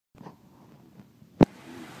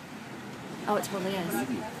Oh, it totally is.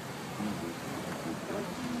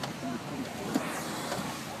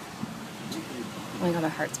 Oh my god, my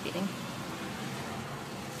heart's beating.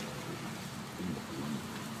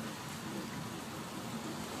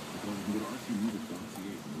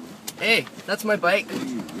 Hey, that's my bike.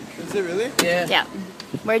 Is it really? Yeah. Yeah.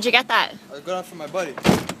 Where'd you get that? I got it from my buddy.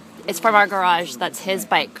 It's from our garage. That's his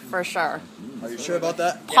bike for sure. Are you sure about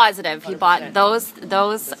that? Positive. He bought those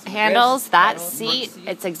handles, that seat.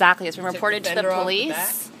 It's exactly. It's been reported to the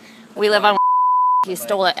police. We live on. He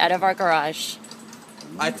stole it out of our garage.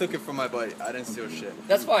 I took it from my buddy. I didn't steal shit.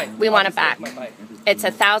 That's fine. We want it back. It's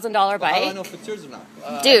 $1,000 How do I bike. know if it's yours or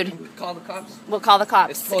not? Dude, Call the cops. we'll call the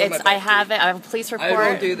cops. It's totally my I bike, have it. I have a police report. I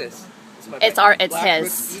don't do this. It's my It's bike. it's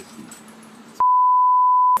his.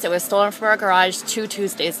 It was stolen from our garage 2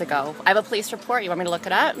 Tuesdays ago. I have a police report. You want me to look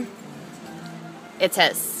it up? It's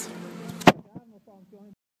his.